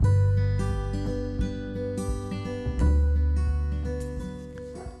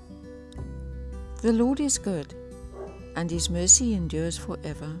The Lord is good, and His mercy endures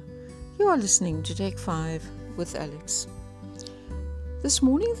forever. You are listening to Take 5 with Alex. This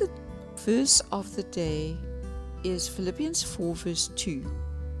morning, the verse of the day is Philippians 4 verse 2.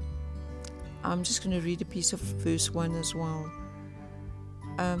 I'm just going to read a piece of verse 1 as well.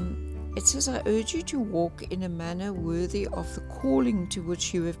 It says, I urge you to walk in a manner worthy of the calling to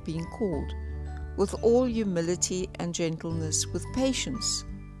which you have been called, with all humility and gentleness, with patience,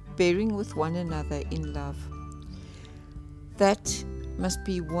 bearing with one another in love. That must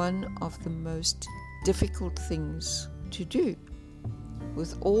be one of the most difficult things to do.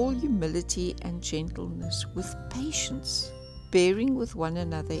 With all humility and gentleness, with patience, bearing with one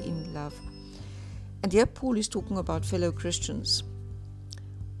another in love. And here Paul is talking about fellow Christians.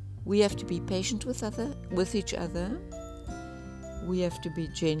 We have to be patient with each other. We have to be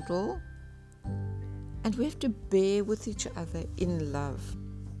gentle. And we have to bear with each other in love.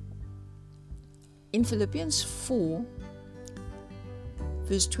 In Philippians 4,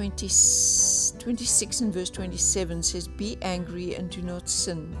 verse 26 and verse 27 says, Be angry and do not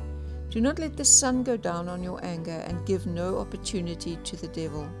sin. Do not let the sun go down on your anger, and give no opportunity to the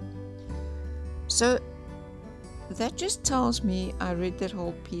devil. So that just tells me, I read that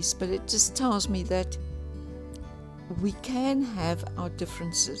whole piece, but it just tells me that we can have our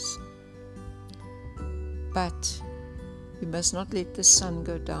differences, but we must not let the sun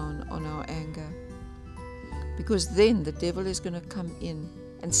go down on our anger, because then the devil is going to come in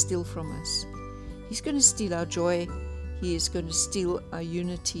and steal from us. He's going to steal our joy. He is going to steal our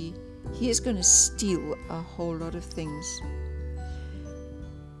unity. He is going to steal a whole lot of things.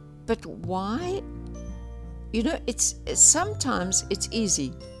 But why? Sometimes it's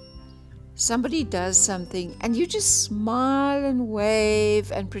easy. Somebody does something and you just smile and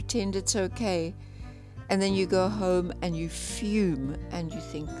wave and pretend it's okay. And then you go home and you fume and you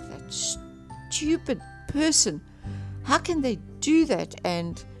think, that stupid person, how can they do that?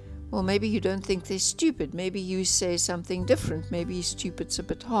 And well, maybe you don't think they're stupid. Maybe you say something different. Maybe stupid's a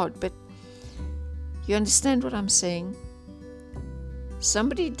bit hard, but you understand what I'm saying?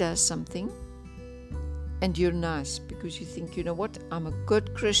 Somebody does something and you're nice because you think, you know what, I'm a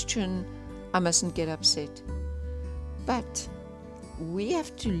good Christian, I mustn't get upset. But we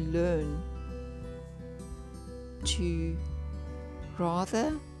have to learn to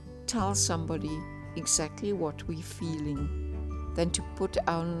rather tell somebody exactly what we're feeling than to put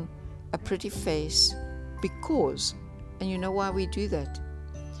on a pretty face, because, and you know why we do that?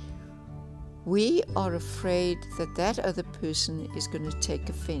 We are afraid that that other person is going to take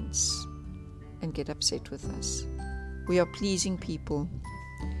offense and get upset with us. We are pleasing people.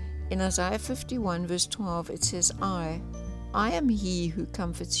 In Isaiah 51 verse 12 it says, I am he who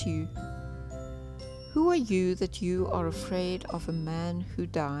comforts you. Who are you that you are afraid of a man who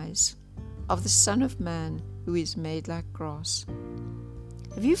dies, of the Son of Man who is made like grass?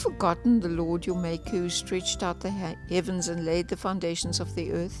 Have you forgotten the Lord your Maker, who stretched out the heavens and laid the foundations of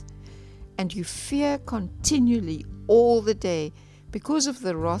the earth? And you fear continually all the day because of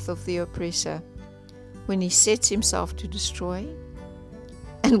the wrath of the oppressor, when he sets himself to destroy?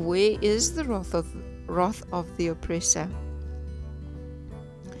 And where is the wrath of the oppressor?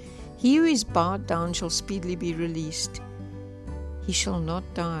 He who is bowed down shall speedily be released. He shall not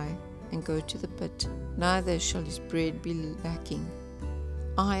die and go to the pit, neither shall his bread be lacking.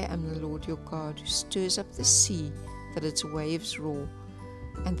 I am the Lord your God, who stirs up the sea that its waves roar,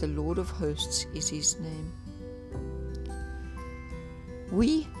 and the Lord of hosts is his name.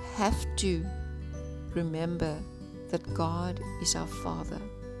 We have to remember that God is our Father,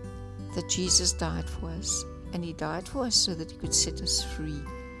 that Jesus died for us, and he died for us so that he could set us free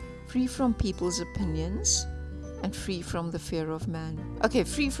from people's opinions and free from the fear of man. Okay,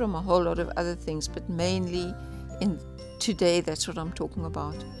 free from a whole lot of other things, but mainly in today, that's what I'm talking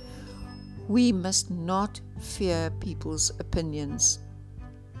about. We must not fear people's opinions.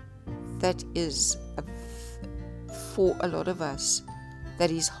 That is, for a lot of us, that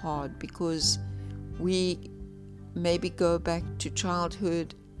is hard, because we maybe go back to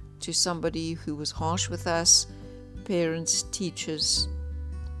childhood, to somebody who was harsh with us, parents, teachers,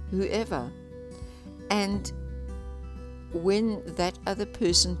 whoever. And when that other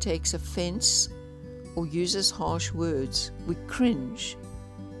person takes offense or uses harsh words, we cringe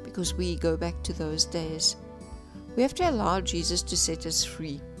because we go back to those days. We have to allow Jesus to set us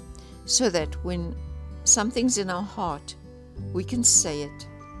free, so that when something's in our heart, we can say it,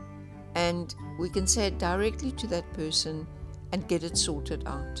 and we can say it directly to that person and get it sorted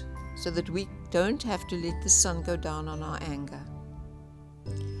out, so that we don't have to let the sun go down on our anger.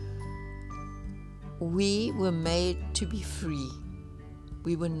 We were made to be free.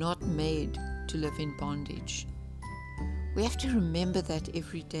 We were not made to live in bondage. We have to remember that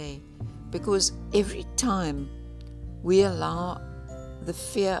every day, because every time we allow the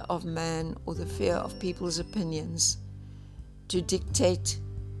fear of man or the fear of people's opinions to dictate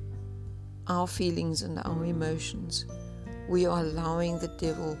our feelings and our emotions, we are allowing the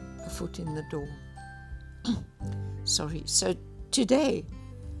devil a foot in the door. So today,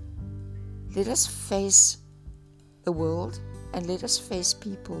 let us face the world, and let us face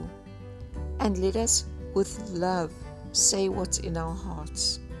people, and let us with love say what's in our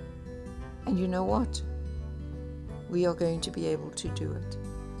hearts. And you know what? We are going to be able to do it.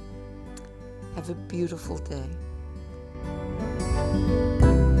 Have a beautiful day.